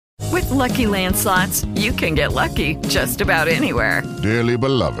Lucky Land Slots, you can get lucky just about anywhere. Dearly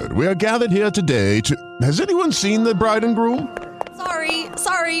beloved, we are gathered here today to... Has anyone seen the bride and groom?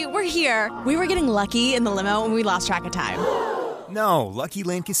 Sorry, we're here. We were getting lucky in the limo and we lost track of time. No, Lucky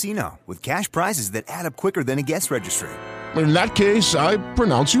Land Casino, with cash prizes that add up quicker than a guest registry. In that case, I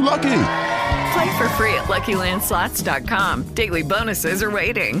pronounce you lucky. Play for free at LuckyLandSlots.com. Daily bonuses are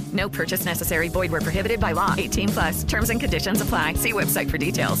waiting. No purchase necessary. Void where prohibited by law. 18+. Terms and conditions apply. See website for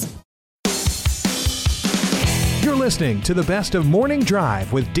details. You're listening to the best of Morning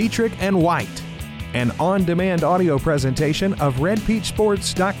Drive with Dietrich and White, an on-demand audio presentation of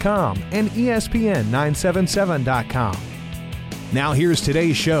RedPeachSports.com and ESPN977.com. Now here's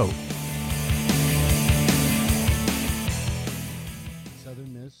today's show.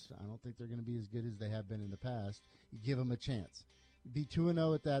 Southern Miss, I don't think they're going to be as good as they have been in the past. You give them a chance. You be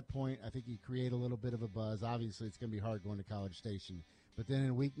 2-0 at that point. I think you create a little bit of a buzz. Obviously, it's going to be hard going to College Station. But then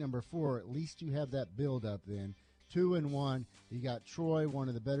in week number 4, at least you have that build-up then. 2-1. You got Troy, one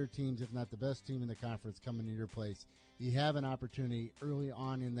of the better teams, if not the best team in the conference, coming to your place. You have an opportunity early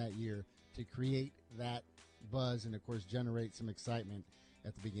on in that year to create that buzz and, of course, generate some excitement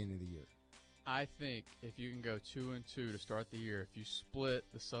at the beginning of the year. I think if you can go 2-2 to start the year, if you split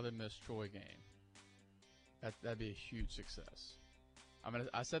the Southern Miss Troy game, that'd be a huge success. I mean,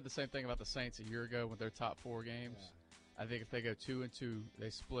 I said the same thing about the Saints a year ago with their top 4 games. Yeah. I think if they go 2-2, they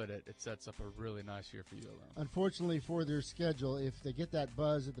split it. It sets up a really nice year for ULM. Unfortunately for their schedule, if they get that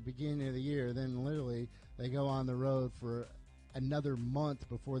buzz at the beginning of the year, then literally they go on the road for another month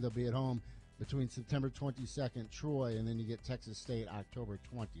before they'll be at home between September 22nd, Troy, and then you get Texas State October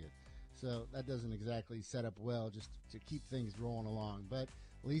 20th. So that doesn't exactly set up well just to keep things rolling along. But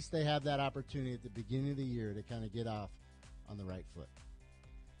at least they have that opportunity at the beginning of the year to kind of get off on the right foot.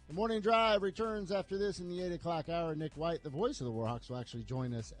 The Morning Drive returns after this in the 8 o'clock hour. Nick White, the voice of the Warhawks, will actually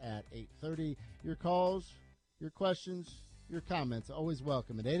join us at 8:30. Your calls, your questions, your comments, always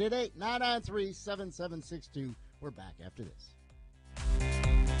welcome at 888-993-7762. We're back after this.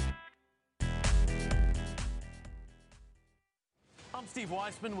 I'm Steve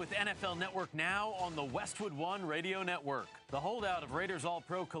Weissman with NFL Network Now on the Westwood One Radio Network. The holdout of Raiders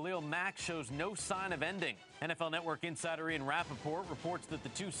All-Pro Khalil Mack shows no sign of ending. NFL Network insider Ian Rappaport reports that the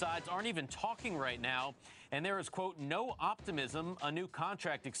two sides aren't even talking right now, and there is, quote, no optimism a new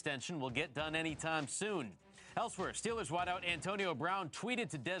contract extension will get done anytime soon. Elsewhere, Steelers wideout Antonio Brown tweeted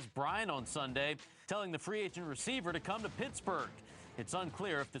to Des Bryant on Sunday, telling the free agent receiver to come to Pittsburgh. It's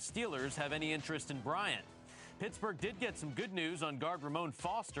unclear if the Steelers have any interest in Bryant. Pittsburgh did get some good news on guard Ramon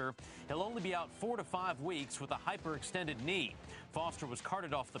Foster. He'll only be out 4 to 5 weeks with a hyperextended knee. Foster was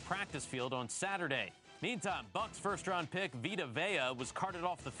carted off the practice field on Saturday. Meantime, Bucs first-round pick Vita Vea was carted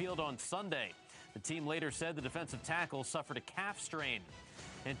off the field on Sunday. The team later said the defensive tackle suffered a calf strain.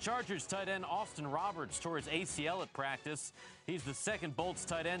 And Chargers tight end Austin Roberts tore his ACL at practice. He's the second Bolts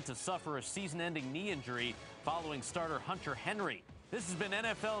tight end to suffer a season-ending knee injury following starter Hunter Henry. This has been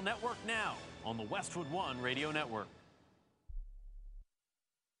NFL Network Now on the Westwood One Radio Network.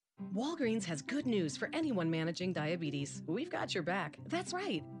 Walgreens has good news for anyone managing diabetes. We've got your back. That's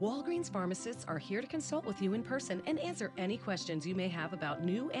right. Walgreens pharmacists are here to consult with you in person and answer any questions you may have about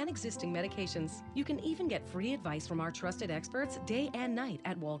new and existing medications. You can even get free advice from our trusted experts day and night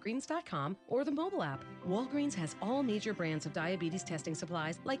at Walgreens.com or the mobile app. Walgreens has all major brands of diabetes testing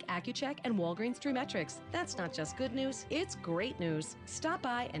supplies like Accu-Check and Walgreens TrueMetrics. That's not just good news, it's great news. Stop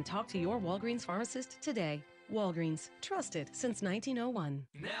by and talk to your Walgreens pharmacist today. Walgreens, trusted since 1901.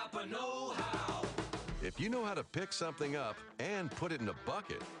 Napa know-how. If you know how to pick something up and put it in a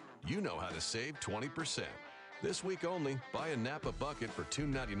bucket, you know how to save 20%. This week only, buy a Napa bucket for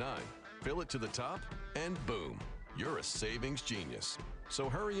 $2.99. Fill it to the top, and boom, you're a savings genius. So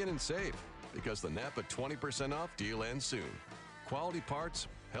hurry in and save, because the Napa 20% off deal ends soon. Quality parts,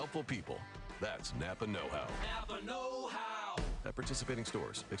 helpful people. That's Napa know-how. Napa know-how. At participating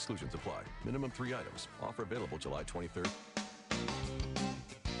stores, exclusions apply. Minimum 3 items. Offer available July 23rd.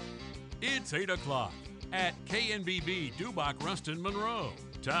 It's 8 o'clock at KNBB Dubach Ruston Monroe.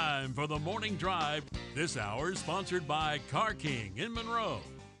 Time for the Morning Drive. This hour is sponsored by Car King in Monroe.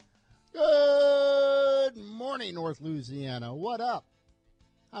 Good morning, North Louisiana. What up?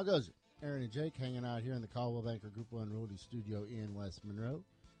 How goes it? Aaron and Jake hanging out here in the Caldwell Banker Group 1 Realty Studio in West Monroe.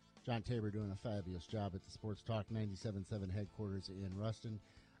 John Tabor doing a fabulous job at the Sports Talk 97.7 headquarters in Ruston.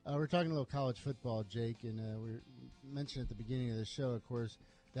 We're talking a little college football, Jake, and we mentioned at the beginning of the show, of course,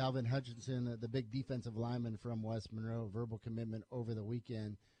 Dalvin Hutchinson, the big defensive lineman from West Monroe, verbal commitment over the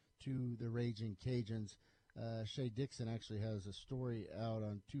weekend to the Raging Cajuns. Shay Dixon actually has a story out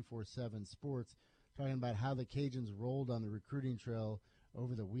on 247 Sports talking about how the Cajuns rolled on the recruiting trail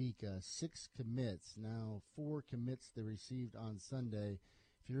over the week. 6 commits. Now 4 commits they received on Sunday.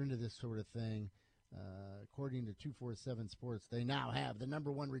 If you're into this sort of thing, according to 247 Sports, they now have the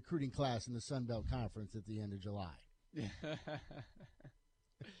number 1 recruiting class in the Sun Belt Conference at the end of July. Yeah,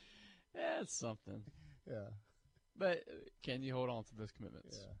 it's something. Yeah. But can you hold on to those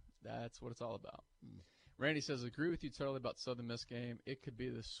commitments? Yeah. That's what it's all about. Randy says, agree with you totally about the Southern Miss game. It could be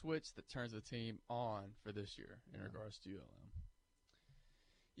the switch that turns the team on for this year in regards to ULM.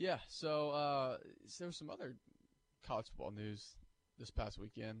 Yeah, so there was some other college football news this past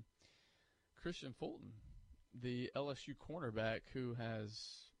weekend. Christian Fulton, the LSU cornerback who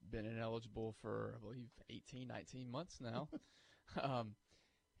has been ineligible for, I believe, 18, 19 months now,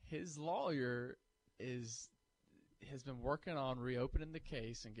 his lawyer has been working on reopening the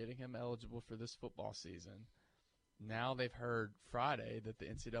case and getting him eligible for this football season. Now they've heard Friday that the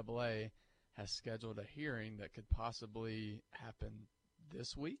NCAA has scheduled a hearing that could possibly happen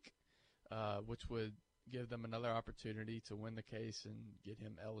this week, which would give them another opportunity to win the case and get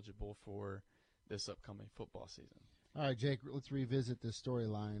him eligible for this upcoming football season. All right, Jake, let's revisit this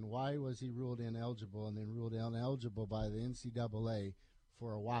storyline. Why was he ruled ineligible and then ruled ineligible by the NCAA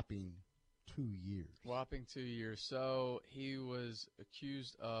for a whopping 2 years? Whopping 2 years. So he was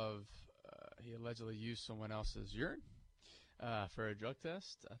accused of he allegedly used someone else's urine for a drug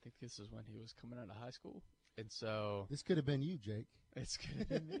test. I think this is when he was coming out of high school. And so this could have been you, Jake. This could have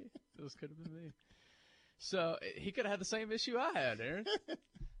been me. This could have been me. So he could have had the same issue I had, Aaron.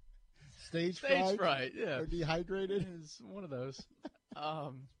 Stage fright, yeah. Or dehydrated. It's one of those.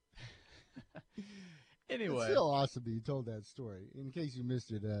 Anyway. It's still awesome that you told that story. In case you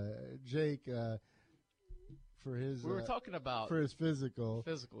missed it, Jake, for his we were talking about for his physicals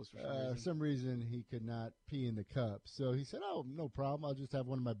for some reason he could not pee in the cup. So he said, "Oh, no problem. I'll just have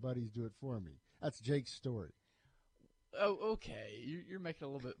one of my buddies do it for me." That's Jake's story. Oh, okay. You're making it a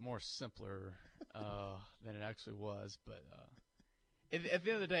little bit more simpler than it actually was, but at the end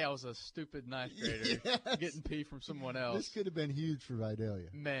of the day, I was a stupid ninth grader getting pee from someone else. This could have been huge for Vidalia.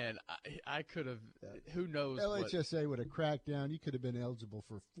 Man, I could have. Who knows? LHSA would have cracked down. You could have been eligible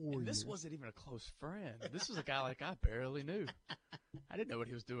for 4 years. This wasn't even a close friend. This was a guy like I barely knew. I didn't know what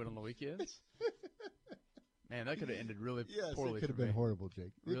he was doing on the weekends. Man, that could have ended really poorly. It could have been horrible,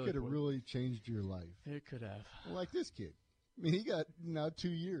 Jake. It could have really changed your life. It could have. Like this kid. I mean, he got now 2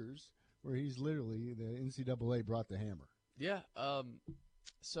 years where he's literally the NCAA brought the hammer. Yeah.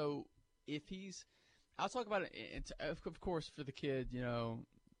 So if he's, I'll talk about it. Of course, for the kid, you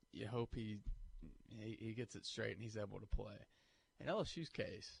hope he gets it straight and he's able to play. In LSU's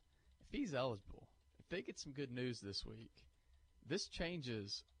case, if he's eligible, if they get some good news this week, this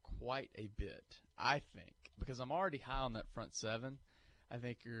changes quite a bit, I think, because I'm already high on that front seven. I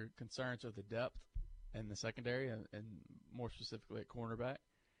think your concerns are the depth in the secondary and more specifically at cornerback.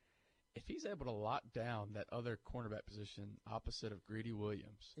 If he's able to lock down that other cornerback position opposite of Greedy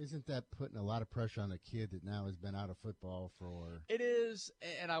Williams. Isn't that putting a lot of pressure on a kid that now has been out of football for? It is,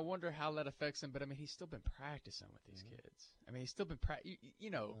 and I wonder how that affects him. But, I mean, he's still been practicing with these kids. I mean, he's still been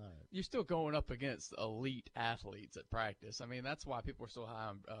you're still going up against elite athletes at practice. I mean, that's why people are so high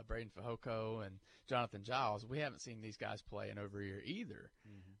on Braden Fehoko and Jonathan Giles. We haven't seen these guys play in over a year either.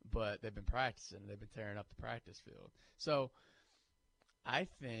 But they've been practicing. They've been tearing up the practice field. So I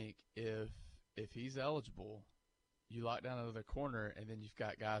think if he's eligible, you lock down another corner, and then you've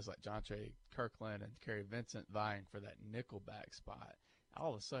got guys like Jontre Kirkland and Kerry Vincent vying for that nickelback spot.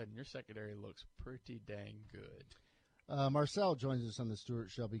 All of a sudden, your secondary looks pretty dang good. Marcel joins us on the Stuart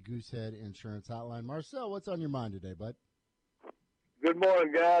Shelby Goosehead Insurance Hotline. Marcel, what's on your mind today, bud? Good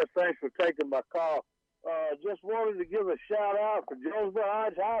morning, guys. Thanks for taking my call. Just wanted to give a shout-out for Jonesboro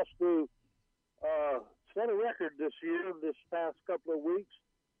Heights High School. Set a record this past couple of weeks,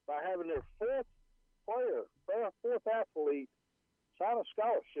 by having their fourth athlete sign a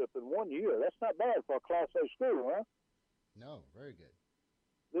scholarship in 1 year. That's not bad for a Class A school, huh? No, very good.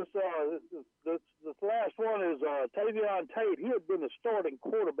 This last one is Tavion Tate. He had been the starting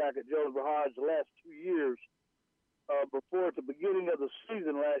quarterback at Jonesboro Heights the last 2 years. Before at the beginning of the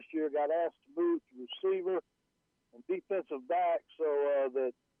season last year, got asked to move to receiver and defensive back, so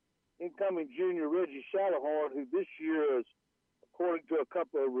that incoming junior Reggie Shallahorn, who this year is, according to a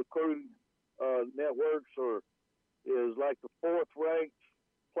couple of recruiting networks, is like the fourth-ranked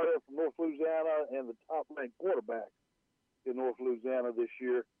player from North Louisiana and the top-ranked quarterback in North Louisiana this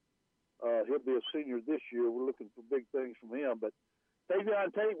year. He'll be a senior this year. We're looking for big things from him. But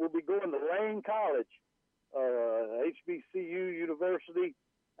Tavion Tate will be going to Lane College, HBCU University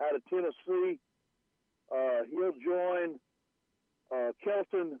out of Tennessee. He'll join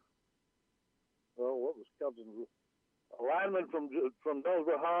Kelton. What was Kelton? a lineman from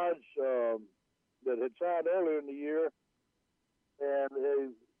Jonesboro Hodge that had signed earlier in the year,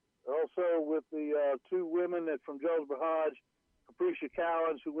 and also with the two women that from Jonesboro Hodge, Capricia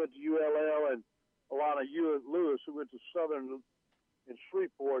Cowens, who went to ULL, and Alana Lewis, who went to Southern in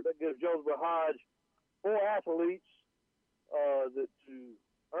Shreveport. That gives Jonesboro Hodge 4 athletes to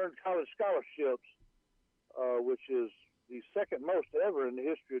earn college scholarships, which is the second most ever in the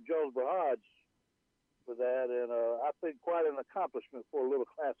history of Jonesboro Hodge for that, and I think quite an accomplishment for a little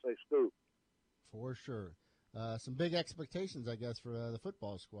Class A school. For sure. Some big expectations, I guess, for the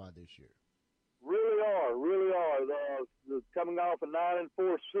football squad this year. Really are. Coming off a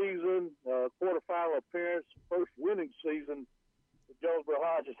 9-4 season, quarterfinal appearance, first winning season that Jonesboro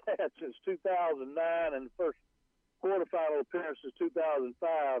Hodge has had since 2009, and the first quarterfinal appearance since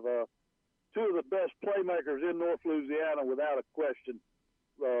 2005. Two of the best playmakers in North Louisiana, without a question.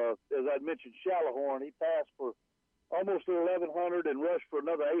 As I mentioned, Shallahorn, he passed for almost 1,100 and rushed for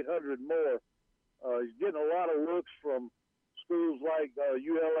another 800 more. He's getting a lot of looks from schools like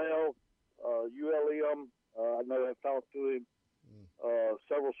ULL, ULM. I know I've talked to him.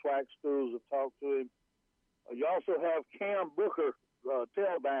 Several SWAC schools have talked to him. You also have Cam Booker,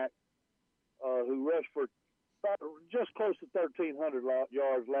 tailback, who rushed for just close to 1,300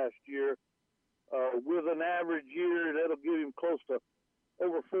 yards last year. With an average year, that'll give him close to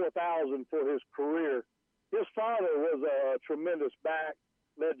over 4,000 for his career. His father was a tremendous back,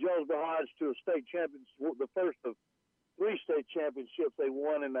 led Jonesboro Hodge to a state championship, the first of 3 state championships they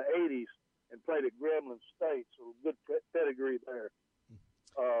won in the 80s, and played at Gremlin State, so good pedigree there.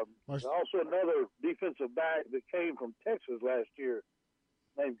 Also another defensive back that came from Texas last year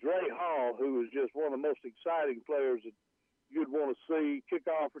named Dre Hall, who was just one of the most exciting players that you'd want to see.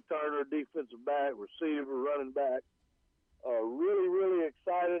 Kickoff returner, defensive back, receiver, running back. Really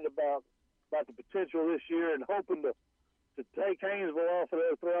excited about the potential this year, and hoping to take Haynesville off of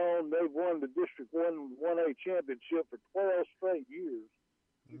their throne. They've won the District 1A championship for 12 straight years.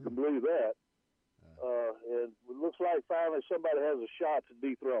 You can believe that. And it looks like finally somebody has a shot to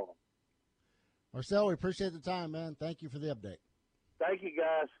dethrone them. Marcel, we appreciate the time, man. Thank you for the update. Thank you,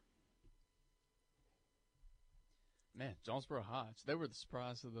 guys. Man, Jonesboro Hodge, they were the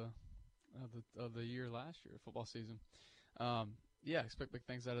surprise of the year last year, football season. Yeah, expect big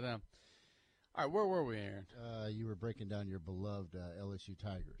things out of them. All right, where were we, Aaron? You were breaking down your beloved LSU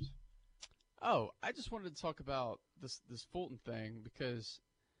Tigers. Oh, I just wanted to talk about this Fulton thing because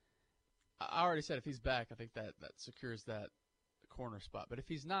I already said if he's back, I think that secures that corner spot. But if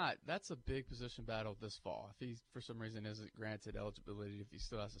he's not, that's a big position battle this fall. If he, for some reason, isn't granted eligibility, if he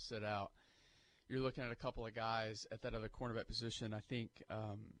still has to sit out, you're looking at a couple of guys at that other cornerback position. I think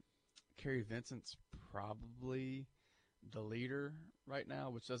Kerry Vincent's probably the leader right now,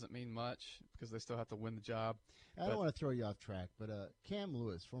 which doesn't mean much because they still have to win the job. I don't want to throw you off track, but Cam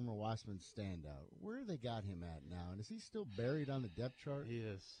Lewis, former Wasserman standout, where they got him at now? And is he still buried on the depth chart? He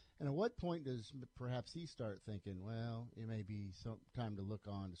is. And at what point does perhaps he start thinking, well, it may be some time to look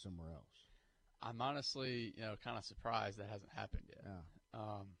on to somewhere else? I'm honestly, kind of surprised that hasn't happened yet. Yeah.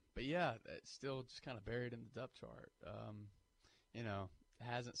 But yeah, it's still just kind of buried in the depth chart.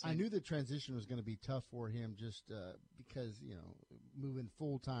 Hasn't seen. I knew the transition was going to be tough for him just because, moving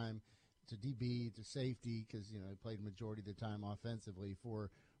full-time to DB, to safety, because, he played the majority of the time offensively for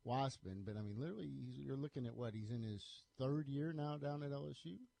Wasserman. But, I mean, literally, you're looking at what? He's in his 3rd year now down at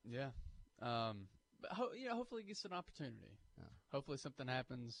LSU? Yeah. But hopefully he gets an opportunity. Yeah. Hopefully something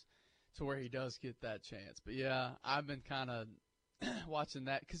happens to where he does get that chance. But, yeah, I've been kind of watching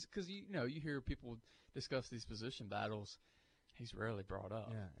that because you hear people discuss these position battles. He's rarely brought up.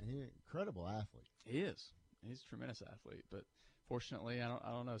 Yeah, and he's an incredible athlete. He is. He's a tremendous athlete. But fortunately, I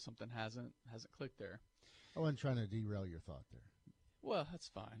don't know. Something hasn't clicked there. I wasn't trying to derail your thought there. Well, that's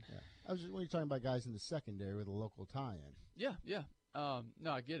fine. Yeah, I was just when you're talking about guys in the secondary with a local tie-in. Yeah.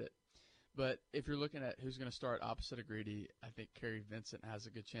 No, I get it. But if you're looking at who's going to start opposite of Greedy, I think Kerry Vincent has a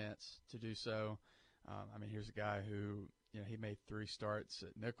good chance to do so. Here's a guy who he made 3 starts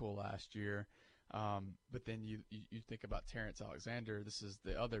at nickel last year. But then you think about Terrence Alexander. This is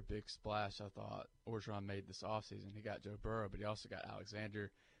the other big splash I thought Orgeron made this offseason. He got Joe Burrow, but he also got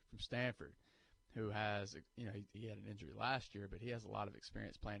Alexander from Stanford, who has, he had an injury last year, but he has a lot of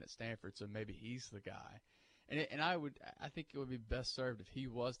experience playing at Stanford, so maybe he's the guy. And I think it would be best served if he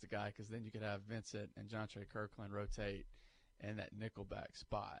was the guy, because then you could have Vincent and John Trey Kirkland rotate in that nickelback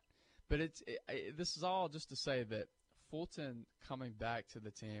spot. But this is all just to say that Fulton coming back to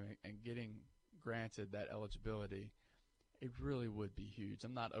the team and getting granted that eligibility, it really would be huge.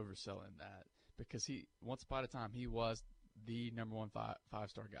 I'm not overselling that because once upon a time he was the number one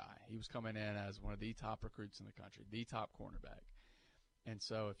five-star guy. He was coming in as one of the top recruits in the country, the top cornerback. And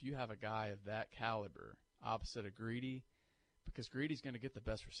so if you have a guy of that caliber opposite of Greedy, because Greedy's going to get the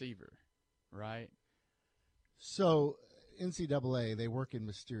best receiver, right? So NCAA, they work in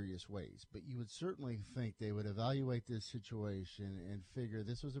mysterious ways, but you would certainly think they would evaluate this situation and figure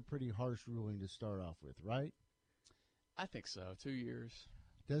this was a pretty harsh ruling to start off with, right? I think so. 2 years.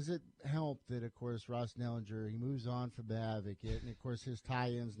 Does it help that, of course, Ross Nellinger, he moves on from the Advocate, and, of course, his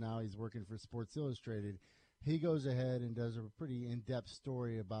tie-ins now, he's working for Sports Illustrated. He goes ahead and does a pretty in-depth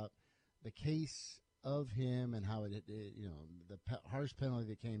story about the case of him and how the harsh penalty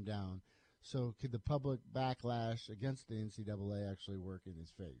that came down. So could the public backlash against the NCAA actually work in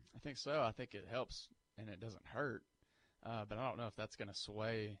his favor? I think so. I think it helps, and it doesn't hurt. But I don't know if that's going to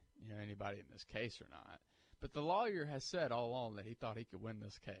sway anybody in this case or not. But the lawyer has said all along that he thought he could win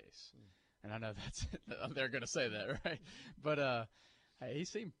this case. And I know they're going to say that, right? But hey, he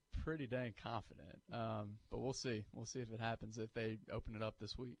seemed pretty dang confident. But we'll see. We'll see if it happens if they open it up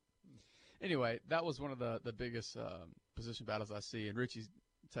this week. Anyway, that was one of the biggest position battles I see. And Richie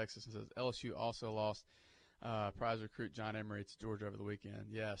Texas says LSU also lost prize recruit John Emery to Georgia over the weekend.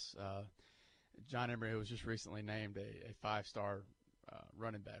 Yes, John Emery was just recently named a five-star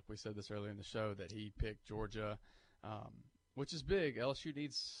running back. We said this earlier in the show that he picked Georgia, which is big. LSU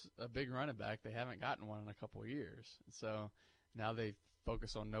needs a big running back. They haven't gotten one in a couple of years. So now they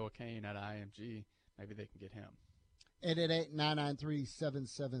focus on Noah Kane at IMG. Maybe they can get him.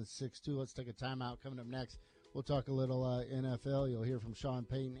 888-993-7762. Let's take a timeout. Coming up next, we'll talk a little NFL. You'll hear from Sean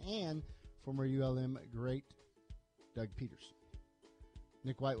Payton and former ULM great Doug Peterson.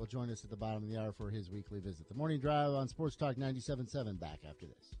 Nick White will join us at the bottom of the hour for his weekly visit. The Morning Drive on Sports Talk 97.7. Back after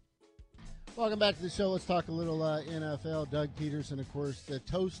this. Welcome back to the show. Let's talk a little NFL. Doug Peterson, of course, the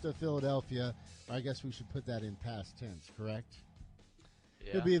toast of Philadelphia. I guess we should put that in past tense, correct?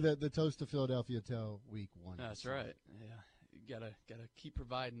 Yeah. He'll be the toast of Philadelphia till week 1. That's right. Yeah, you gotta keep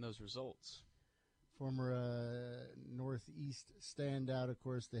providing those results. Former Northeast standout, of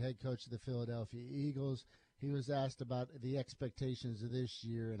course, the head coach of the Philadelphia Eagles. He was asked about the expectations of this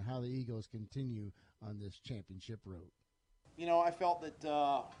year and how the Eagles continue on this championship road. I felt that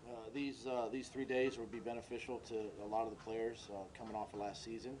these 3 days would be beneficial to a lot of the players coming off of last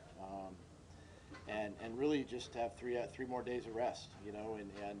season, and really just have three more days of rest.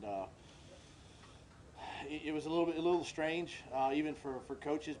 It was a little strange, even for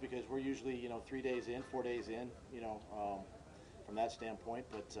coaches, because we're usually 3 days in, 4 days in, from that standpoint.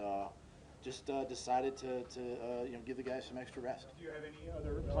 But just decided to give the guys some extra rest. Do you have any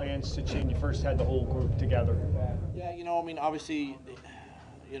other plans to change? You first had the whole group together. Yeah, obviously,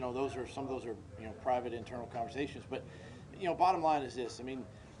 some of those are private internal conversations. But bottom line is this.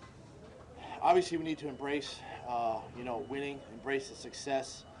 Obviously we need to embrace winning, embrace the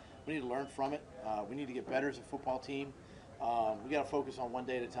success. We need to learn from it. We need to get better as a football team. We got to focus on one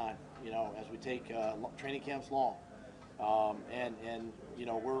day at a time. As we take training camps long.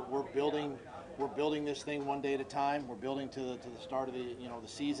 We're building this thing one day at a time. We're building to the start of the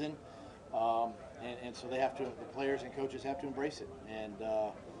season, and so the players and coaches have to embrace it and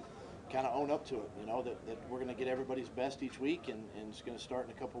kind of own up to it. That we're going to get everybody's best each week, and it's going to start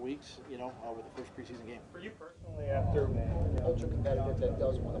in a couple weeks. With the first preseason game. For you personally, after ultra competitive that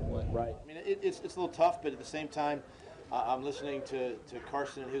does want to play, right? It's a little tough, but at the same time. I'm listening to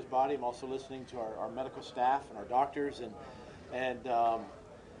Carson and his body. I'm also listening to our medical staff and our doctors, and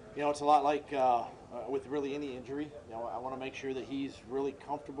it's a lot like with really any injury. I want to make sure that he's really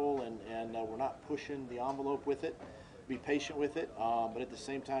comfortable and we're not pushing the envelope with it. Be patient with it, but at the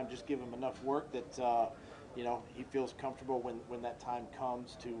same time, just give him enough work that he feels comfortable when that time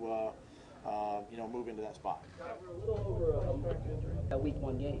comes to move into that spot. We're a little over a month injury. That week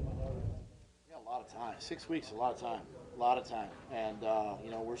 1 game. A lot of time. 6 weeks is a lot of time. And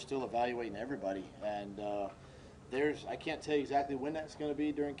we're still evaluating everybody, and I can't tell you exactly when that's going to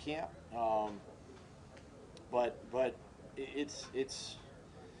be during camp, but it's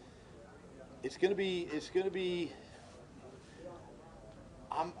going to be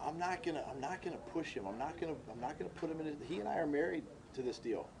I'm not gonna push him. I'm not gonna put him in. He and I are married to this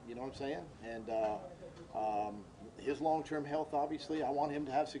deal. You know what I'm saying? And his long-term health, obviously, I want him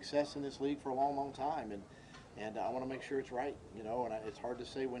to have success in this league for a long, long time, and I want to make sure it's right. And it's hard to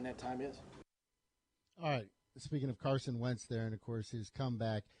say when that time is. All right. Speaking of Carson Wentz there, and, of course, his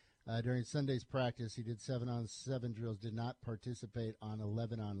comeback, during Sunday's practice, he did 7-on-7 drills, did not participate on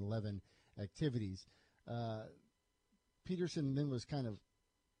 11-on-11 activities. Peterson then was kind of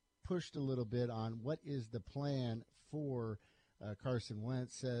pushed a little bit on what is the plan for Carson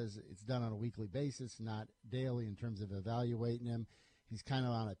Wentz says it's done on a weekly basis, not daily in terms of evaluating him. He's kind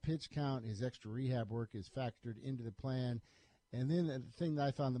of on a pitch count. His extra rehab work is factored into the plan. And then the thing that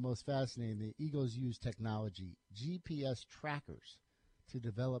I found the most fascinating, the Eagles use technology, GPS trackers, to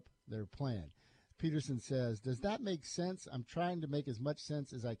develop their plan. Peterson says, does that make sense? I'm trying to make as much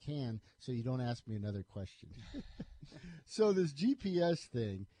sense as I can so you don't ask me another question. So this GPS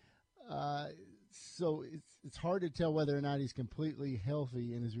thing, so it's hard to tell whether or not he's completely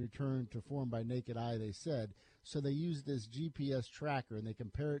healthy in his return to form by naked eye, they said. So they use this GPS tracker, and they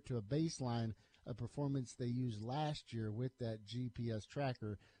compare it to a baseline of performance they used last year with that GPS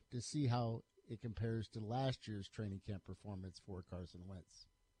tracker to see how it compares to last year's training camp performance for Carson Wentz.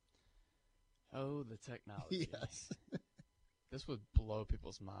 Oh, the technology. Yes. This would blow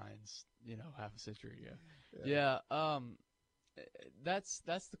people's minds, half a century ago. Yeah. That's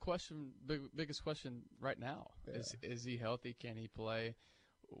the question, biggest question right now. Yeah. Is he healthy? Can he play?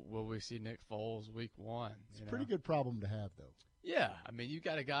 Will we see Nick Foles week 1? It's a pretty good problem to have, though. Yeah. I mean, you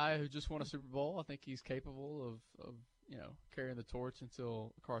got a guy who just won a Super Bowl. I think he's capable of carrying the torch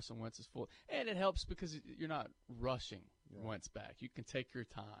until Carson Wentz is full. And it helps because you're not rushing Wentz back. You can take your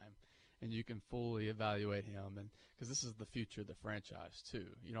time. And you can fully evaluate him, and because this is the future of the franchise too.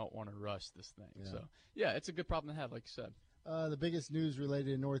 You don't want to rush this thing. Yeah. So, it's a good problem to have, like you said. The biggest news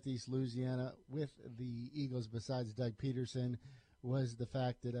related to Northeast Louisiana with the Eagles, besides Doug Peterson, was the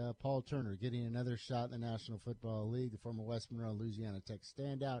fact that Paul Turner getting another shot in the National Football League, the former West Monroe, Louisiana Tech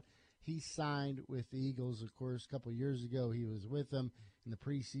standout. He signed with the Eagles, of course, a couple of years ago. He was with them in the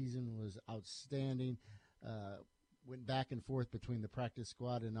preseason, was outstanding. Went back and forth between the practice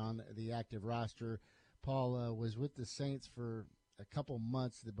squad and on the active roster. Paul was with the Saints for a couple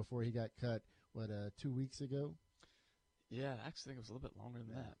months before he got cut, 2 weeks ago? Yeah, I actually think it was a little bit longer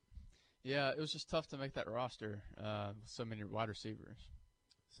than that. Yeah, it was just tough to make that roster with so many wide receivers.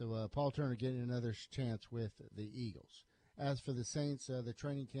 So Paul Turner getting another chance with the Eagles. As for the Saints, the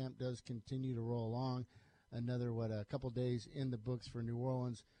training camp does continue to roll along. Another, a couple days in the books for New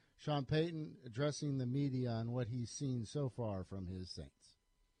Orleans. Sean Payton addressing the media on what he's seen so far from his Saints.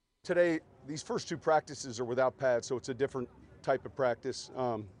 Today, these first 2 practices are without pads, so it's a different type of practice.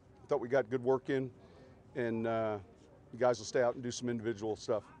 Thought we got good work in, and you guys will stay out and do some individual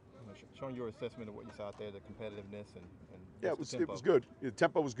stuff. Showing your assessment of what you saw out there, the competitiveness and yeah, it was good. The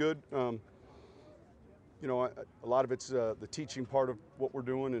tempo was good. A lot of it's the teaching part of what we're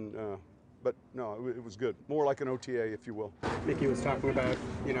doing, and but no, it was good. More like an OTA, if you will. Mickey was talking about,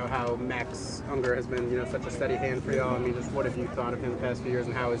 how Max Unger has been, such a steady hand for y'all. I mean, just what have you thought of him the past few years,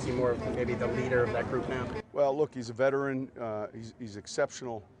 and how is he more of maybe the leader of that group now? Well, look, he's a veteran. He's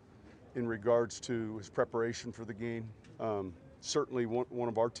exceptional in regards to his preparation for the game. Certainly one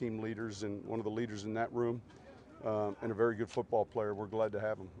of our team leaders and one of the leaders in that room, and a very good football player. We're glad to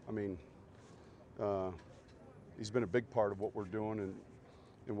have him. I mean, he's been a big part of what we're doing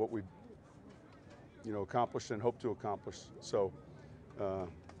and what we've accomplished and hope to accomplish. So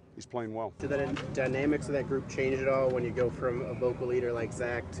he's playing well. Did the dynamics of that group change at all when you go from a vocal leader like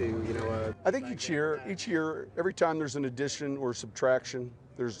Zach to, I think each year, every time there's an addition or subtraction,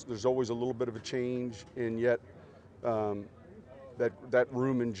 there's always a little bit of a change, and yet that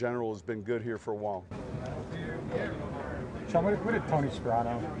room in general has been good here for a while. Sean, what did Tony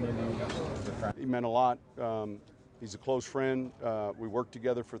Sperano mean to you? He meant a lot. He's a close friend. We worked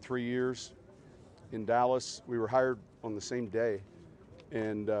together for 3 years in Dallas. We were hired on the same day,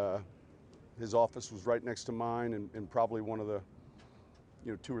 and his office was right next to mine, and probably one of the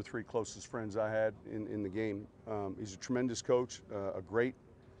 2 or 3 closest friends I had in the game. He's a tremendous coach, a great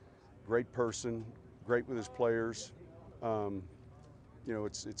person, great with his players.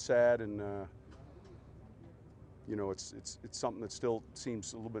 It's sad, and it's something that still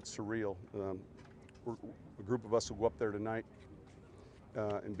seems a little bit surreal. A group of us will go up there tonight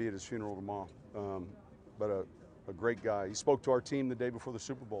and be at his funeral tomorrow. But a great guy. He spoke to our team the day before the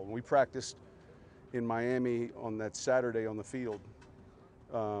Super Bowl, and we practiced in Miami on that Saturday on the field.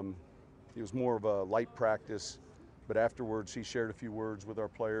 It was more of a light practice, but afterwards he shared a few words with our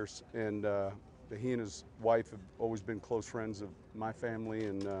players, and he and his wife have always been close friends of my family,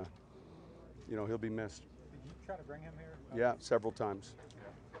 and he'll be missed. Did you try to bring him here? Yeah, several times.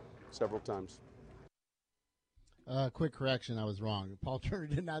 Several times. Quick correction, I was wrong. Paul Turner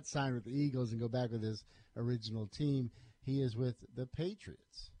did not sign with the Eagles and go back with his original team. He is with the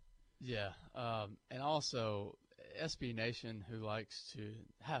Patriots. Yeah, and also SB Nation, who likes to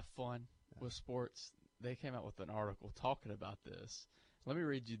have fun with sports, they came out with an article talking about this. Let me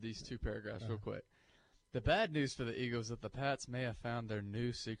read you these 2 paragraphs real quick. The bad news for the Eagles is that the Pats may have found their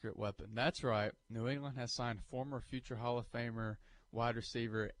new secret weapon. That's right. New England has signed former future Hall of Famer wide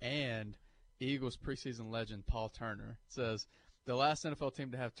receiver and Eagles preseason legend Paul Turner. It says the last NFL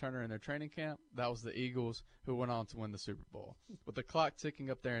team to have Turner in their training camp, that was the Eagles, who went on to win the Super Bowl. With the clock ticking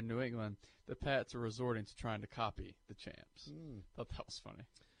up there in New England, the Pats are resorting to trying to copy the champs. Thought that was funny.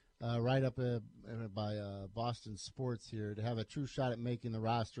 Right up by Boston Sports here, to have a true shot at making the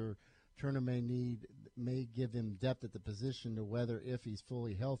roster, Turner may give him depth at the position to whether if he's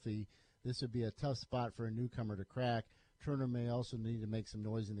fully healthy. This would be a tough spot for a newcomer to crack. Turner may also need to make some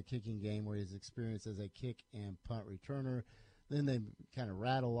noise in the kicking game where he's experienced as a kick and punt returner. Then they kind of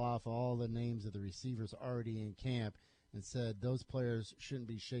rattle off all the names of the receivers already in camp and said those players shouldn't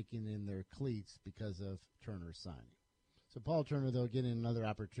be shaking in their cleats because of Turner's signing. So Paul Turner, though, getting another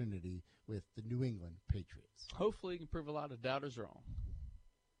opportunity with the New England Patriots. Hopefully he can prove a lot of doubters wrong.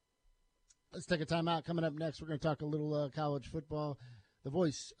 Let's take a timeout. Coming up next, we're going to talk a little college football. The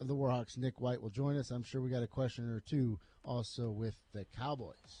voice of the Warhawks, Nick White, will join us. I'm sure we got a question or two also with the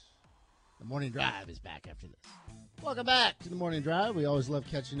Cowboys. The Morning Drive is back after this. Welcome back to the Morning Drive. We always love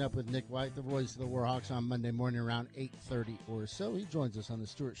catching up with Nick White, the voice of the Warhawks, on Monday morning around 8:30 or so. He joins us on the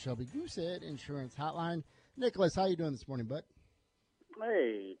Stuart Shelby Goosehead Insurance Hotline. Nicholas, how you doing this morning, bud?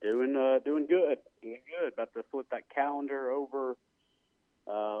 Hey, doing good. Doing good. About to flip that calendar over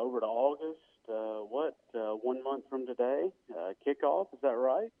to August. 1 month from today, kickoff. Is that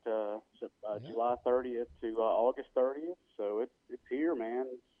right? July 30th to August 30th. So it's here, man.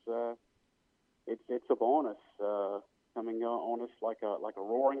 It's upon us, coming on us like a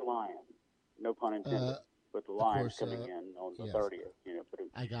roaring lion. No pun intended. With the Lions coming in on the 30th.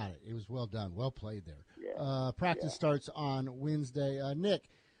 I got it. It was well done. Well played there. Yeah. Practice starts on Wednesday. Nick,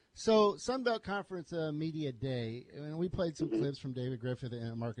 so Sunbelt Conference Media Day, and we played some clips from David Griffith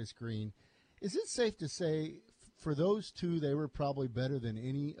and Marcus Green. Is it safe to say for those two, they were probably better than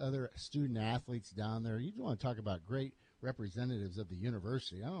any other student athletes down there? You want to talk about great representatives of the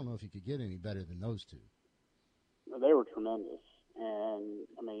university. I don't know if you could get any better than those two. They were tremendous. And,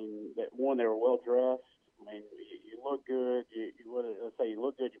 they were well-dressed. You look good. Let's say you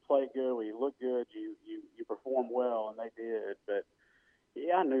look good, you play good. When you look good, you perform well, and they did. But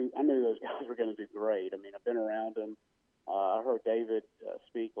yeah, I knew those guys were going to do great. I've been around them. I heard David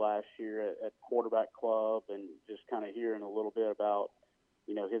speak last year at Quarterback Club, and just kind of hearing a little bit about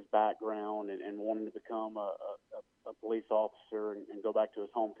his background and wanting to become a police officer and go back to his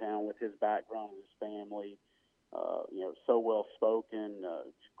hometown with his background and his family. So well spoken,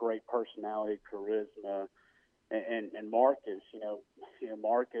 great personality, charisma, and Marcus.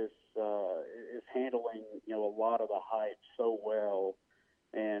 Marcus is handling a lot of the hype so well,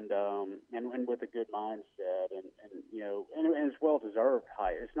 and with a good mindset, and it's well deserved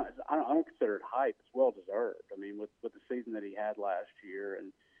hype. It's not. I don't consider it hype. It's well deserved. With the season that he had last year,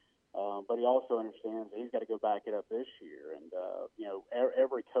 and but he also understands that he's got to go back it up this year, and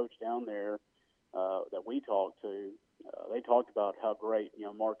every coach down there that we talked to, they talked about how great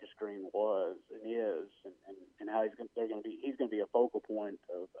Marcus Green was and is, and how he's going to be a focal point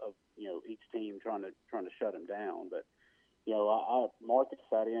of each team trying to shut him down. But Marcus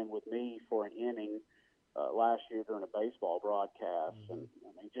sat in with me for an inning last year during a baseball broadcast, and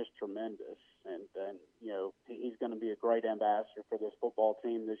just tremendous. And he's going to be a great ambassador for this football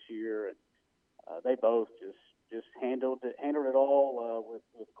team this year. And they both just handled it all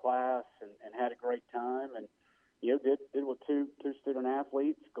with class and had a great time, and did what two student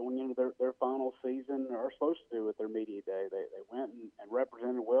athletes going into their final season are supposed to do with their media day. They went and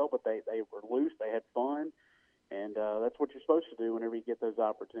represented well, but they were loose, they had fun, and that's what you're supposed to do whenever you get those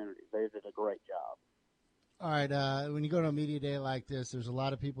opportunities. They did a great job. All right, when you go to a media day like this, there's a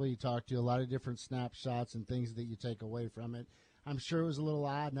lot of people you talk to, a lot of different snapshots and things that you take away from it. I'm sure it was a little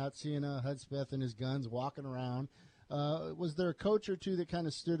odd not seeing Hudspeth and his guns walking around. Was there a coach or two that kind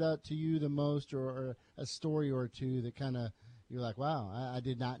of stood out to you the most, or a story or two that kind of you're like, wow, I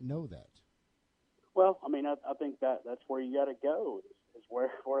did not know that? Well, I think that's where you got to go is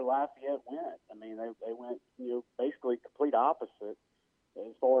where Lafayette went. They went basically complete opposite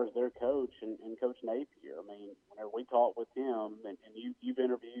as far as their coach and Coach Napier. Whenever we talked with him, and you've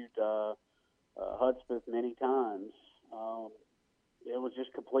interviewed Hudspeth many times, it was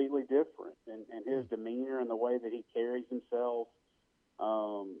just completely different, and his demeanor and the way that he carries himself,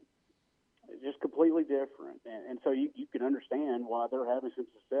 just completely different. And so you can understand why they're having some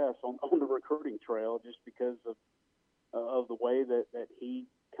success on the recruiting trail, just because of the way that he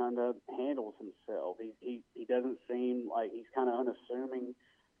kind of handles himself. He doesn't seem like he's kind of unassuming.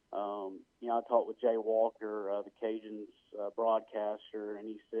 I talked with Jay Walker, the Cajuns broadcaster, and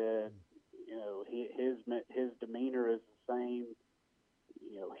he said, his demeanor is the same,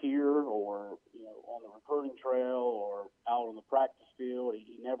 here or on the recruiting trail or out on the practice field.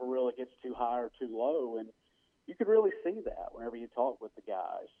 He never really gets too high or too low, and you could really see that whenever you talk with the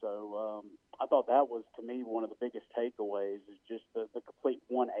guys. So I thought that was, to me, one of the biggest takeaways is just the complete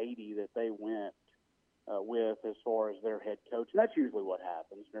 180 that they went with as far as their head coach. And that's usually what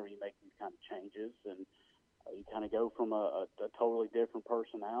happens whenever you make these kind of changes, and you kind of go from a totally different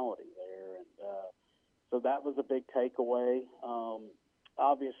personality there. And so that was a big takeaway.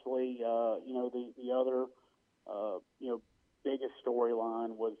 Obviously, the other, biggest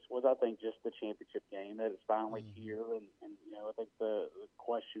storyline was I think just the championship game that is finally here, and I think the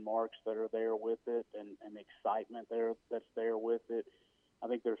question marks that are there with it, and the excitement that's there with it. I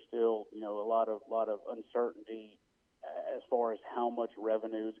think there's still a lot of uncertainty as far as how much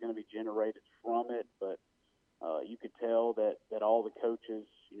revenue is going to be generated from it, but you could tell that all the coaches,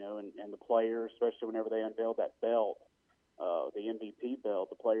 and the players, especially whenever they unveiled that belt, the MVP belt,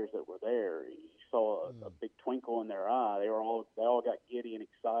 the players that were there, you saw a big twinkle in their eye. They all got giddy and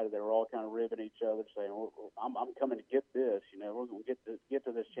excited. They were all kind of ribbing each other, saying, "I'm coming to get this. We're going to get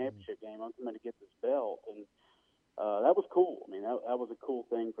to this championship game. I'm coming to get this belt." And that was cool. I mean, that was a cool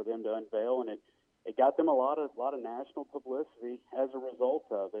thing for them to unveil, and it got them a lot of national publicity as a result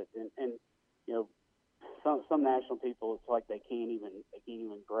of it. And some national people, it's like they can't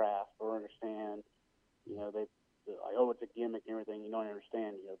even grasp or understand. They like, oh, it's a gimmick and everything. You don't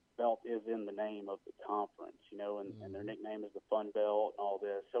understand. Belt is in the name of the conference, and their nickname is the Fun Belt and all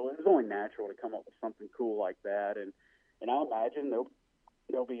this. So it was only natural to come up with something cool like that. And I imagine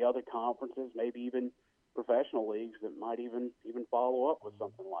there'll be other conferences, maybe even professional leagues that might even follow up with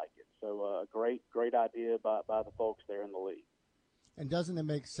something like it. So great idea by the folks there in the league. And doesn't it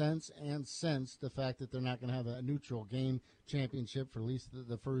make sense the fact that they're not going to have a neutral game championship for at least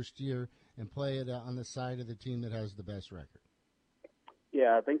the first year and play it on the side of the team that has the best record?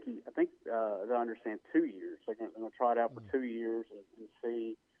 Yeah, I think as I understand, 2 years. They're going to try it out for 2 years and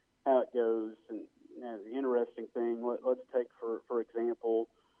see how it goes. And the interesting thing, let's take for example,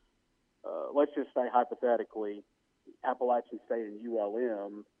 let's just say hypothetically, Appalachian State and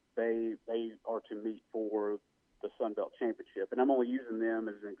ULM, they are to meet for the Sun Belt Championship, and I'm only using them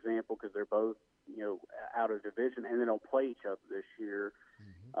as an example because they're both out of division, and they don't play each other this year.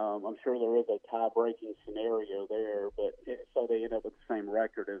 I'm sure there is a tie-breaking scenario there, but so they end up with the same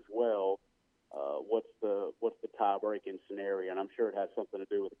record as well. What's the tie-breaking scenario? And I'm sure it has something to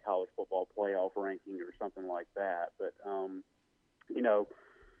do with the college football playoff ranking or something like that. But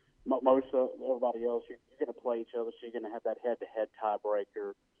most of everybody else, you're going to play each other, so you're going to have that head-to-head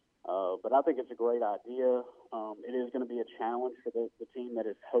tiebreaker. But I think it's a great idea. It is going to be a challenge for the team that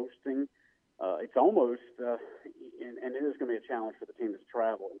is hosting. It's almost, and it is going to be a challenge for the team that's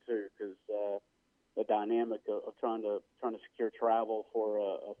traveling too, because the dynamic of trying to secure travel for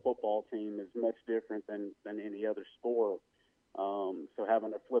a football team is much different than any other sport. So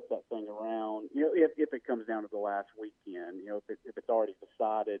having to flip that thing around, if it comes down to the last weekend, if it's already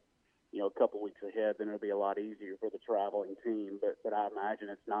decided, a couple weeks ahead, then it'll be a lot easier for the traveling team. But I imagine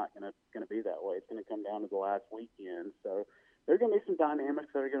it's not going to be that way. It's going to come down to the last weekend. So there's going to be some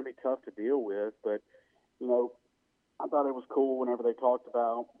dynamics that are going to be tough to deal with. But I thought it was cool whenever they talked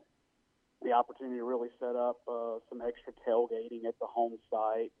about the opportunity to really set up some extra tailgating at the home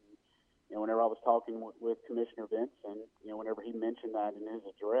site. And, whenever I was talking with Commissioner Vinson, whenever he mentioned that in his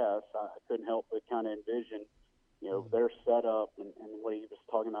address, I couldn't help but kind of envision their setup and what he was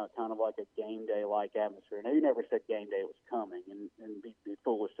talking about, kind of like a game day-like atmosphere. Now, he never said game day was coming, and be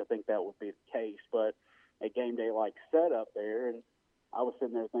foolish to think that would be the case, but a game day-like setup there. And I was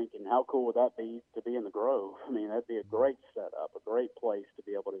sitting there thinking, how cool would that be to be in the Grove? I mean, that'd be a great setup, a great place to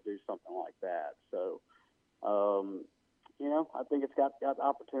be able to do something like that. So, I think it's got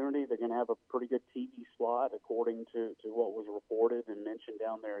opportunity. They're going to have a pretty good TV slot, according to what was reported and mentioned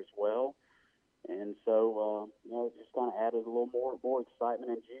down there as well. And so, it just kind of added a little more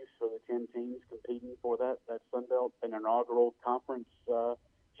excitement and juice for the 10 teams competing for that Sun Belt and inaugural conference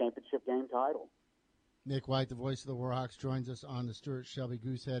championship game title. Nick White, the voice of the Warhawks, joins us on the Stuart Shelby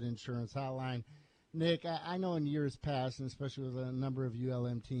Goosehead Insurance Hotline. Nick, I know in years past, and especially with a number of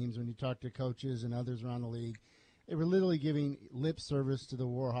ULM teams, when you talk to coaches and others around the league, they were literally giving lip service to the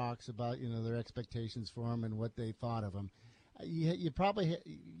Warhawks about their expectations for them and what they thought of them. You probably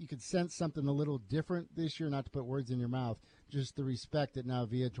you could sense something a little different this year, not to put words in your mouth, just the respect that now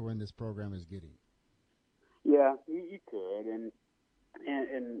Viator in this program is getting. Yeah, you could, and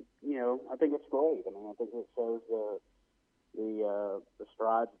I think it's great. I mean, I think it shows the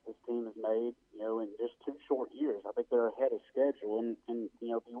strides that this team has made, in just 2 short years. I think they're ahead of schedule, and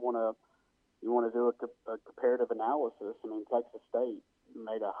if you want to you want to do a comparative analysis, I mean, Texas State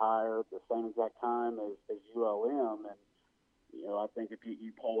made a hire at the same exact time as ULM, and I think if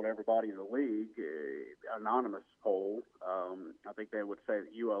you polled everybody in the league, anonymous poll, I think they would say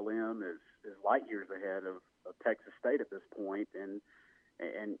that ULM is light years ahead of Texas State at this point, and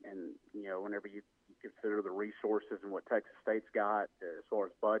whenever you consider the resources and what Texas State's got as far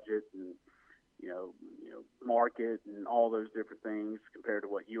as budget and market and all those different things compared to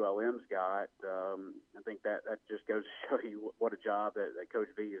what ULM's got, I think that just goes to show you what a job that Coach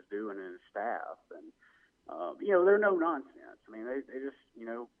V is doing and his staff. And they're no nonsense. I mean, they just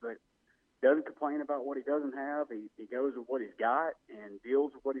they doesn't complain about what he doesn't have. He goes with what he's got and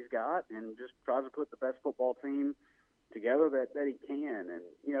deals with what he's got and just tries to put the best football team together that he can. And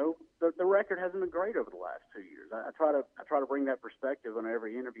the record hasn't been great over the last 2 years. I try to bring that perspective on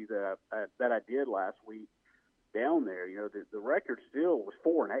every interview that I did last week down there. The record still was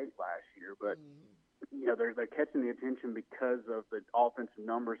 4-8 last year, but they're catching the attention because of the offensive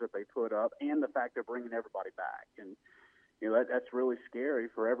numbers that they put up and the fact they're bringing everybody back. And that's really scary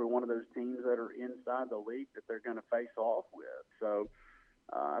for every one of those teams that are inside the league that they're going to face off with. So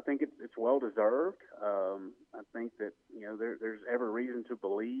I think it's well deserved. I think that there's every reason to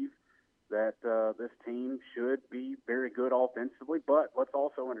believe that this team should be very good offensively. But let's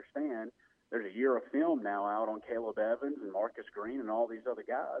also understand there's a year of film now out on Caleb Evans and Marcus Green and all these other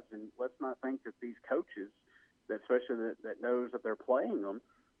guys, and let's not think that these coaches, especially that knows that they're playing them,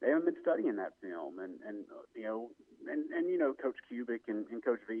 they haven't been studying that film. And Coach Cubic and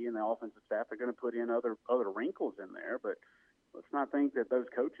Coach V and the offensive staff are going to put in other wrinkles in there, but let's not think that those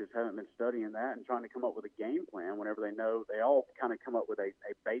coaches haven't been studying that and trying to come up with a game plan whenever they know they all kind of come up with a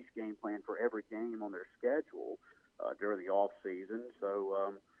base game plan for every game on their schedule during the off season.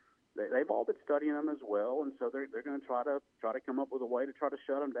 So they've all been studying them as well, and so they're going to try to come up with a way to try to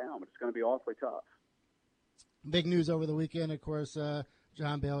shut them down, but it's going to be awfully tough. Big news over the weekend, of course,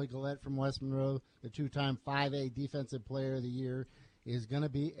 John Bailey Gillette from West Monroe, the two-time 5A Defensive Player of the Year, is going to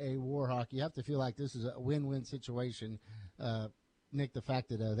be a Warhawk. You have to feel like this is a win-win situation, Nick, the fact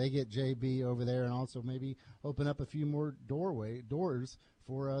that they get JB over there and also maybe open up a few more doors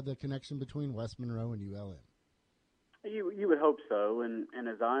for the connection between West Monroe and ULM. You would hope so, and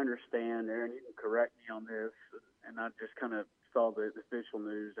as I understand, Aaron, you can correct me on this, and I just kind of saw the official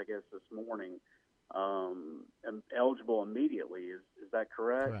news, I guess, this morning. Eligible immediately, is that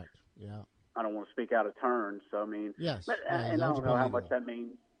correct? Correct, yeah. I don't want to speak out of turn, so I mean, yes, and I don't know how much that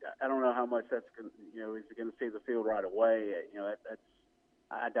means. I don't know how much that's is he going to see the field right away? That's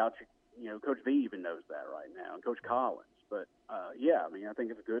I doubt Coach V even knows that right now, and Coach Collins. But yeah, I mean, I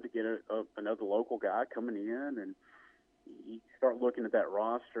think it's good to get another local guy coming in, and you start looking at that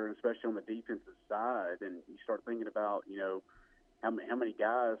roster, especially on the defensive side, and you start thinking about how many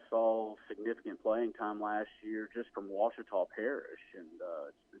guys saw significant playing time last year just from Ouachita Parish, and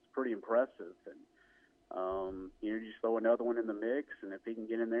it's pretty impressive. And you just throw another one in the mix, and if he can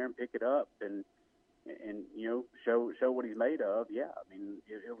get in there and pick it up and show what he's made of, yeah, I mean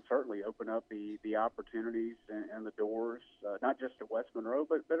it'll certainly open up the opportunities and the doors, not just at West Monroe,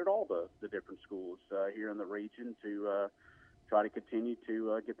 but at all the different schools here in the region to try to continue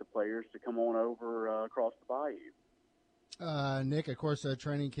to get the players to come on over across the bayou. Nick, of course,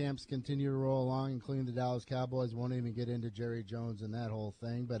 training camps continue to roll along, including the Dallas Cowboys. Won't even get into Jerry Jones and that whole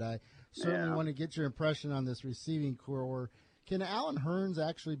thing, but I certainly want to get your impression on this receiving core. Can Allen Hurns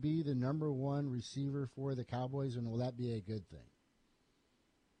actually be the number one receiver for the Cowboys, and will that be a good thing?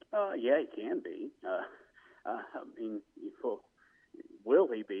 Yeah, he can be. I mean, will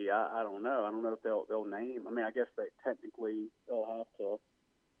he be? I don't know. I don't know if they'll name. I mean, I guess they'll have to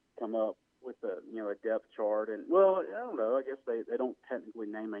come up with a depth chart, and I don't know. I guess they don't technically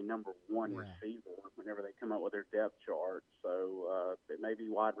name a number one receiver whenever they come up with their depth chart. So it may be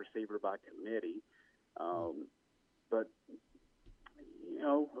wide receiver by committee, but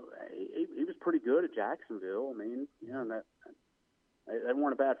he was pretty good at Jacksonville. I mean, and that they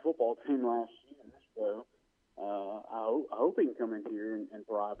weren't a bad football team last year. So I hope he can come in here and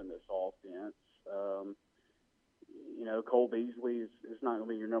thrive in this offense. Cole Beasley is not going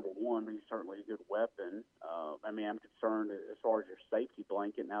to be your number one, but he's certainly a good weapon. I mean, I'm concerned as far as your safety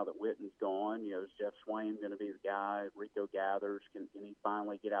blanket now that Witten's gone. Is Jeff Swain going to be the guy? Rico Gathers, can he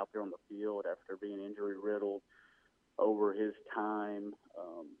finally get out there on the field after being injury-riddled over his time?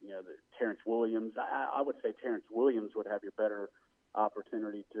 Terrence Williams, I would say Terrence Williams would have your better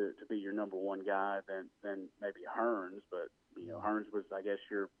opportunity to be your number one guy than maybe Hurns, but Hurns was, I guess,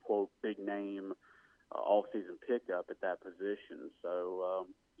 your quote big name all-season pickup at that position. So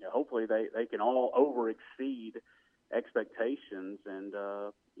hopefully they can all over exceed expectations and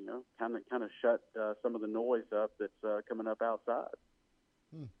kind of shut some of the noise up that's coming up outside.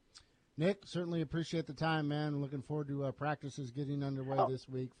 Nick, certainly appreciate the time, man. Looking forward to practices getting underway this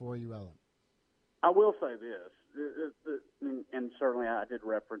week for ULM. I will say this, and certainly I did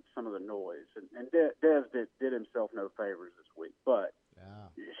reference some of the noise, and Dez did himself no favors this week. But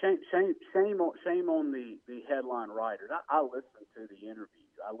shame on the headline writers. I listened to the interview.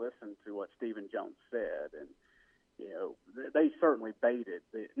 I listened to what Stephen Jones said, and they certainly baited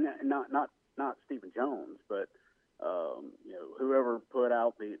not Stephen Jones, but whoever put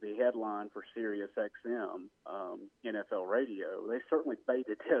out the headline for Sirius XM NFL radio. They certainly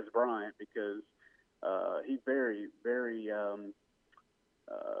baited Dez Bryant because he very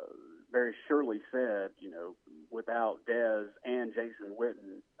surely said, without Dez and Jason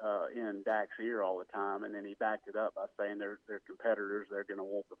Witten in Dak's ear all the time, and then he backed it up by saying they're competitors, they're going to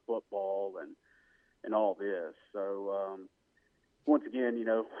want the football and all this. So once again,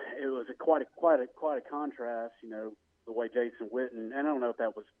 it was quite a contrast. The way Jason Witten, and I don't know if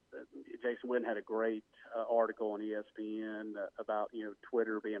that was Jason Witten had a great article on ESPN about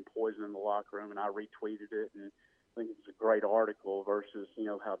Twitter being poison in the locker room, and I retweeted it, and I think it was a great article versus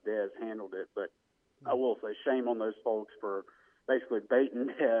how Dez handled it. But I will say shame on those folks for basically baiting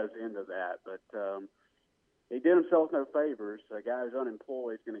Dez into that. But he did himself no favors. A guy who's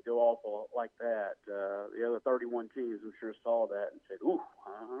unemployed is going to go off like that. The other 31 teams, I'm sure, saw that and said, "Ooh, I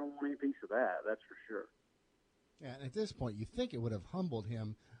don't want any piece of that." That's for sure. Yeah, and at this point, you think it would have humbled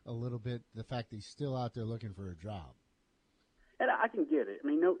him a little bit, the fact that he's still out there looking for a job. And I can get it. I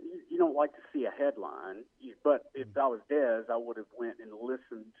mean, no, you don't like to see a headline, but if I was Dez, I would have went and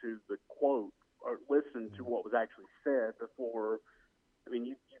listened to the quote or listened to what was actually said before. I mean,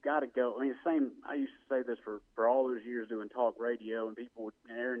 you got to go. I mean, I used to say this for all those years doing talk radio, and people would,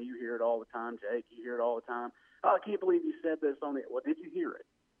 Aaron, you hear it all the time. Jake, you hear it all the time. Oh, I can't believe you said this on the. Well, did you hear it?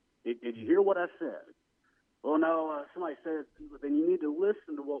 Did you hear what I said? Well, no, somebody said, then you need to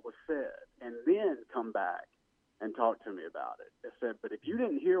listen to what was said and then come back and talk to me about it. I said, but if you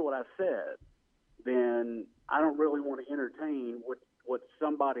didn't hear what I said, then I don't really want to entertain what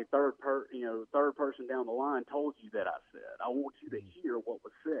somebody third person down the line told you that I said. I want you to hear what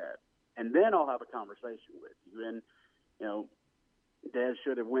was said, and then I'll have a conversation with you. And Dad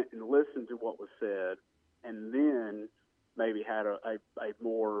should have went and listened to what was said, and then maybe had a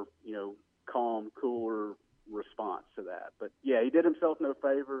more calm, cooler response to that. But yeah, he did himself no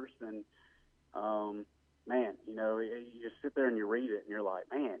favors, and man, you just sit there and you read it and you're like,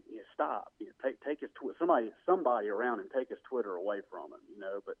 man, stop, take his somebody around and take his Twitter away from him,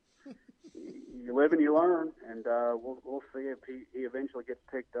 but you live and you learn, and we'll see if he eventually gets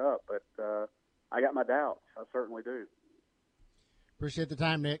picked up, but I got my doubts. I certainly do. Appreciate the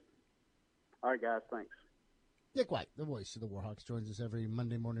time, Nick. All right, guys, thanks. Nick White, the voice of the Warhawks, joins us every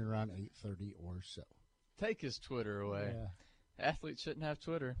Monday morning around 8:30 or so. Take his Twitter away. Yeah. Athletes shouldn't have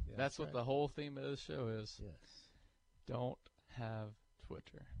Twitter. Yeah, that's what right. the whole theme of this show is. Yes. Don't have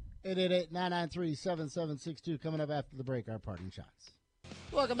Twitter. 888-993-7762. Coming up after the break, our parting shots.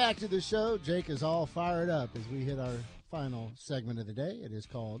 Welcome back to the show. Jake is all fired up as we hit our final segment of the day. It is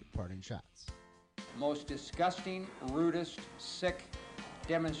called Parting Shots. Most disgusting, rudest, sick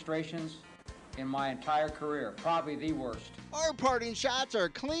demonstrations in my entire career. Probably the worst. Our parting shots are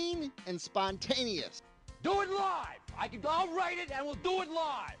clean and spontaneous. Do it live. I'll write it and we'll do it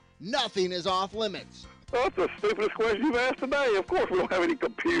live. Nothing is off limits. That's the stupidest question you've asked today. Of course we don't have any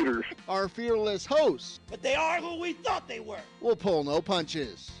computers. Our fearless hosts But they are who we thought they were. will pull no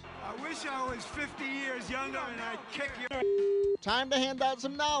punches. I wish I was 50 years younger and I'd kick you. Time to hand out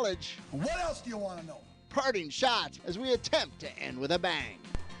some knowledge. What else do you want to know? Parting shots as we attempt to end with a bang.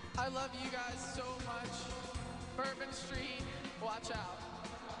 I love you guys so much. Bourbon Street, watch out.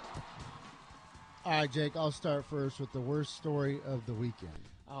 All right, Jake, I'll start first with the worst story of the weekend.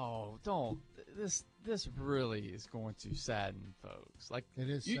 Oh, don't. This really is going to sadden folks. Like, it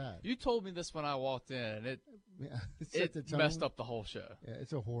is sad. You told me this when I walked in, and it messed up the whole show. Yeah,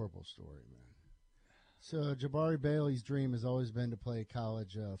 it's a horrible story, man. So Jabari Bailey's dream has always been to play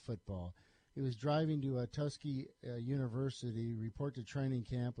college football. He was driving to Tuskegee University, report to training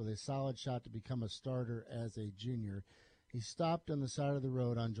camp with a solid shot to become a starter as a junior. He stopped on the side of the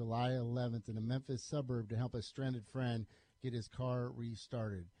road on July 11th in a Memphis suburb to help a stranded friend get his car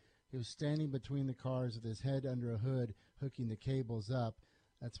restarted. He was standing between the cars with his head under a hood, hooking the cables up.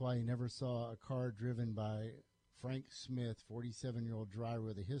 That's why he never saw a car driven by Frank Smith, 47-year-old driver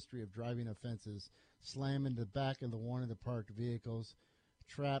with a history of driving offenses, slam into the back of one of the parked vehicles,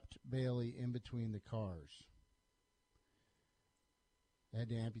 trapped Bailey in between the cars. They had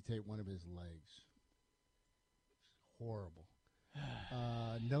to amputate one of his legs. horrible.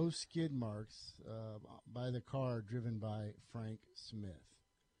 No skid marks by the car driven by Frank Smith.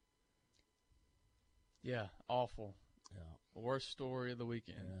 Yeah, awful. Yeah. Worst story of the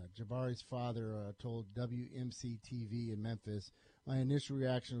weekend. Jabari's father told WMC-TV in Memphis, "My initial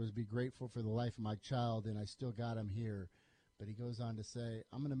reaction was be grateful for the life of my child, and I still got him here." But he goes on to say,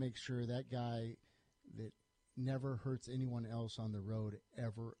 "I'm going to make sure that guy that never hurts anyone else on the road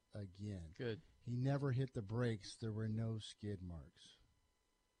ever again." Good. He never hit the brakes. There were no skid marks.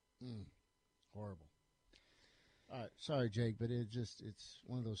 Horrible. All right. Sorry, Jake, but it's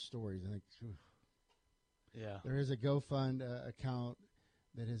one of those stories. I think. Yeah. There is a GoFund account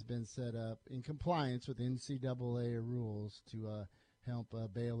that has been set up in compliance with NCAA rules to help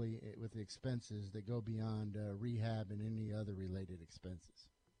Bailey with the expenses that go beyond rehab and any other related expenses.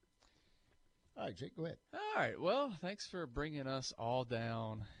 All right, Jake, go ahead. All right. Well, thanks for bringing us all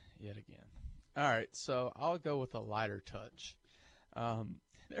down yet again. All right. So I'll go with a lighter touch.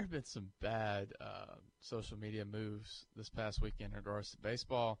 There have been some bad social media moves this past weekend in regards to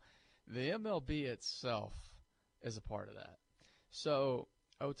baseball. The MLB itself is a part of that. So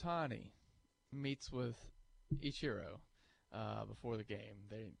Ohtani meets with Ichiro before the game.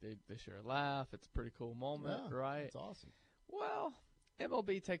 They share a laugh. It's a pretty cool moment, right? It's awesome. Well,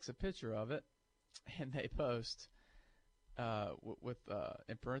 MLB takes a picture of it, and they post with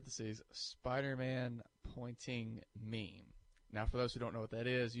in parentheses, Spider-Man pointing meme. Now, for those who don't know what that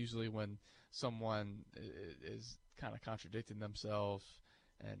is, usually when someone is kind of contradicting themselves,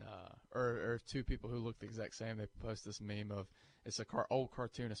 and or two people who look the exact same, they post this meme of it's a old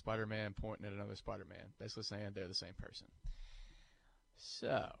cartoon of Spider-Man pointing at another Spider-Man, basically saying they're the same person.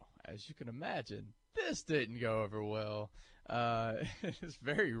 So, as you can imagine, this didn't go over well. It's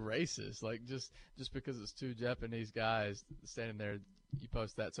very racist. Like just because it's two Japanese guys standing there, you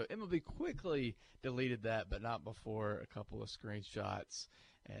post that. So MLB quickly deleted that, but not before a couple of screenshots.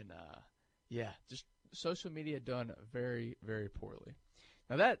 And just social media done very, very poorly.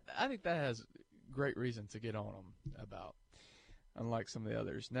 Now I think that has great reason to get on them about, unlike some of the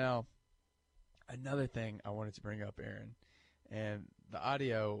others. Now, another thing I wanted to bring up, Aaron, and the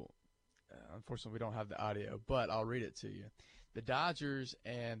audio. Unfortunately, we don't have the audio, but I'll read it to you. The Dodgers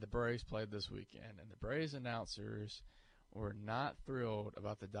and the Braves played this weekend, and the Braves announcers were not thrilled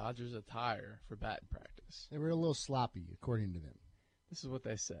about the Dodgers' attire for batting practice. They were a little sloppy, according to them. This is what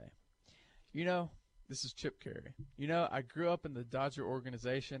they say. This is Chip Carey. I grew up in the Dodger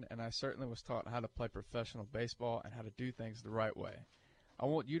organization, and I certainly was taught how to play professional baseball and how to do things the right way. I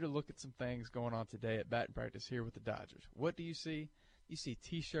want you to look at some things going on today at batting practice here with the Dodgers. What do you see? You see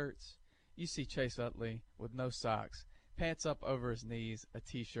T-shirts. You see Chase Utley with no socks, pants up over his knees, a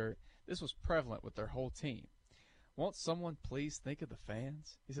T-shirt. This was prevalent with their whole team. Won't someone please think of the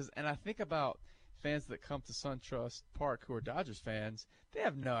fans? He says, and I think about fans that come to SunTrust Park who are Dodgers fans. They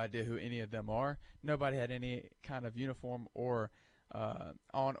have no idea who any of them are. Nobody had any kind of uniform or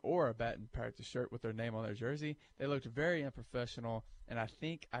on or a batting practice shirt with their name on their jersey. They looked very unprofessional, and I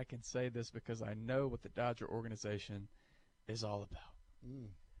think I can say this because I know what the Dodger organization is all about.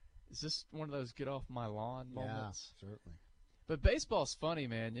 Is this one of those get off my lawn moments? Yeah, certainly. But baseball's funny,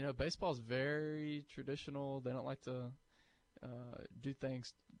 man. Baseball's very traditional. They don't like to do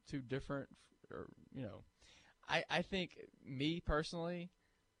things too different. I think, me personally,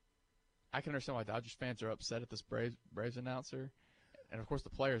 I can understand why Dodgers fans are upset at this Braves announcer. And, of course, the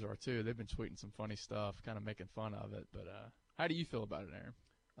players are, too. They've been tweeting some funny stuff, kind of making fun of it. But how do you feel about it, Aaron?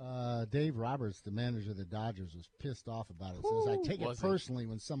 Dave Roberts, the manager of the Dodgers, was pissed off about it. Says, I take it personally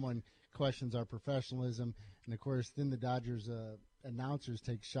when someone questions our professionalism. And, of course, then the Dodgers announcers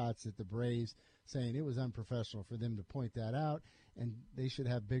take shots at the Braves, saying it was unprofessional for them to point that out, and they should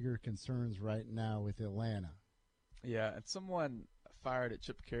have bigger concerns right now with Atlanta. Yeah, and someone fired at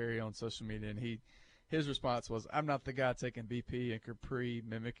Chip Carey on social media, and his response was, I'm not the guy taking BP and Capri,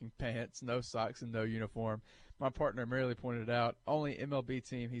 mimicking pants, no socks, and no uniform. My partner merely pointed out, only MLB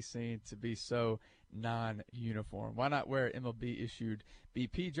team he's seen to be so non-uniform. Why not wear MLB-issued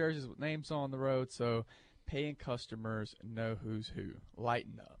BP jerseys with names on the road so paying customers know who's who?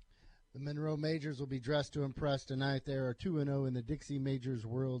 Lighten up. The Monroe Majors will be dressed to impress tonight. They are 2-0 in the Dixie Majors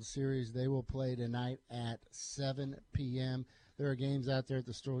World Series. They will play tonight at 7 p.m. There are games out there at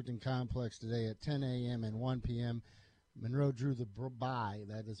the Storyton Complex today at 10 a.m. and 1 p.m. Monroe drew the bye.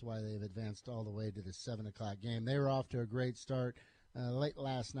 That is why they've advanced all the way to the 7 o'clock game. They were off to a great start. Late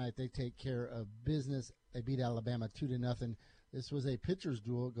last night, they take care of business. They beat Alabama 2-0. This was a pitcher's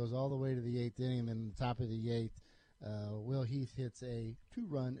duel. It goes all the way to the 8th inning, and then the top of the 8th, Will Heath hits a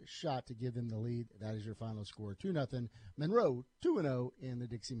 2-run shot to give them the lead. That is your final score, 2-0. Monroe 2-0 in the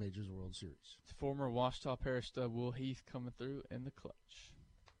Dixie Majors World Series. Former Washita Parish stud Will Heath coming through in the clutch.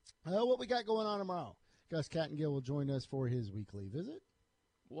 What we got going on tomorrow? Gus Cattengill will join us for his weekly visit.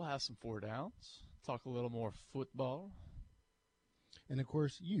 We'll have some 4 downs. Talk a little more football. And, of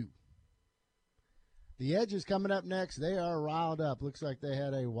course, you. The Edge is coming up next. They are riled up. Looks like they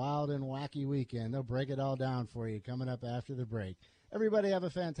had a wild and wacky weekend. They'll break it all down for you coming up after the break. Everybody have a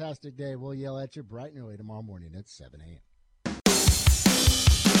fantastic day. We'll yell at you bright and early tomorrow morning at 7 a.m.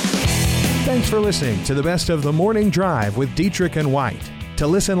 Thanks for listening to the Best of the Morning Drive with Dietrich and White. To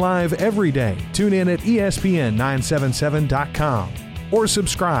listen live every day, tune in at ESPN977.com or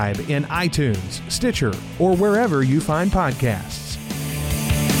subscribe in iTunes, Stitcher, or wherever you find podcasts.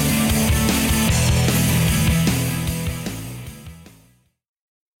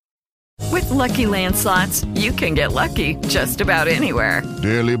 With Lucky Land Slots, you can get lucky just about anywhere.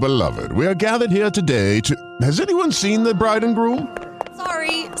 Dearly beloved, we are gathered here today to... Has anyone seen the bride and groom?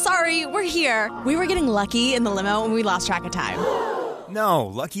 Sorry, we're here. We were getting lucky in the limo and we lost track of time. No,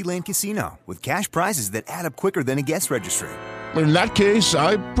 Lucky Land Casino, with cash prizes that add up quicker than a guest registry. In that case,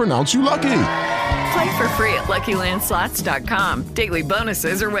 I pronounce you lucky. Play for free at LuckyLandSlots.com. Daily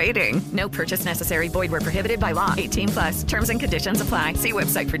bonuses are waiting. No purchase necessary. Void where prohibited by law. 18+. Terms and conditions apply. See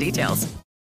website for details.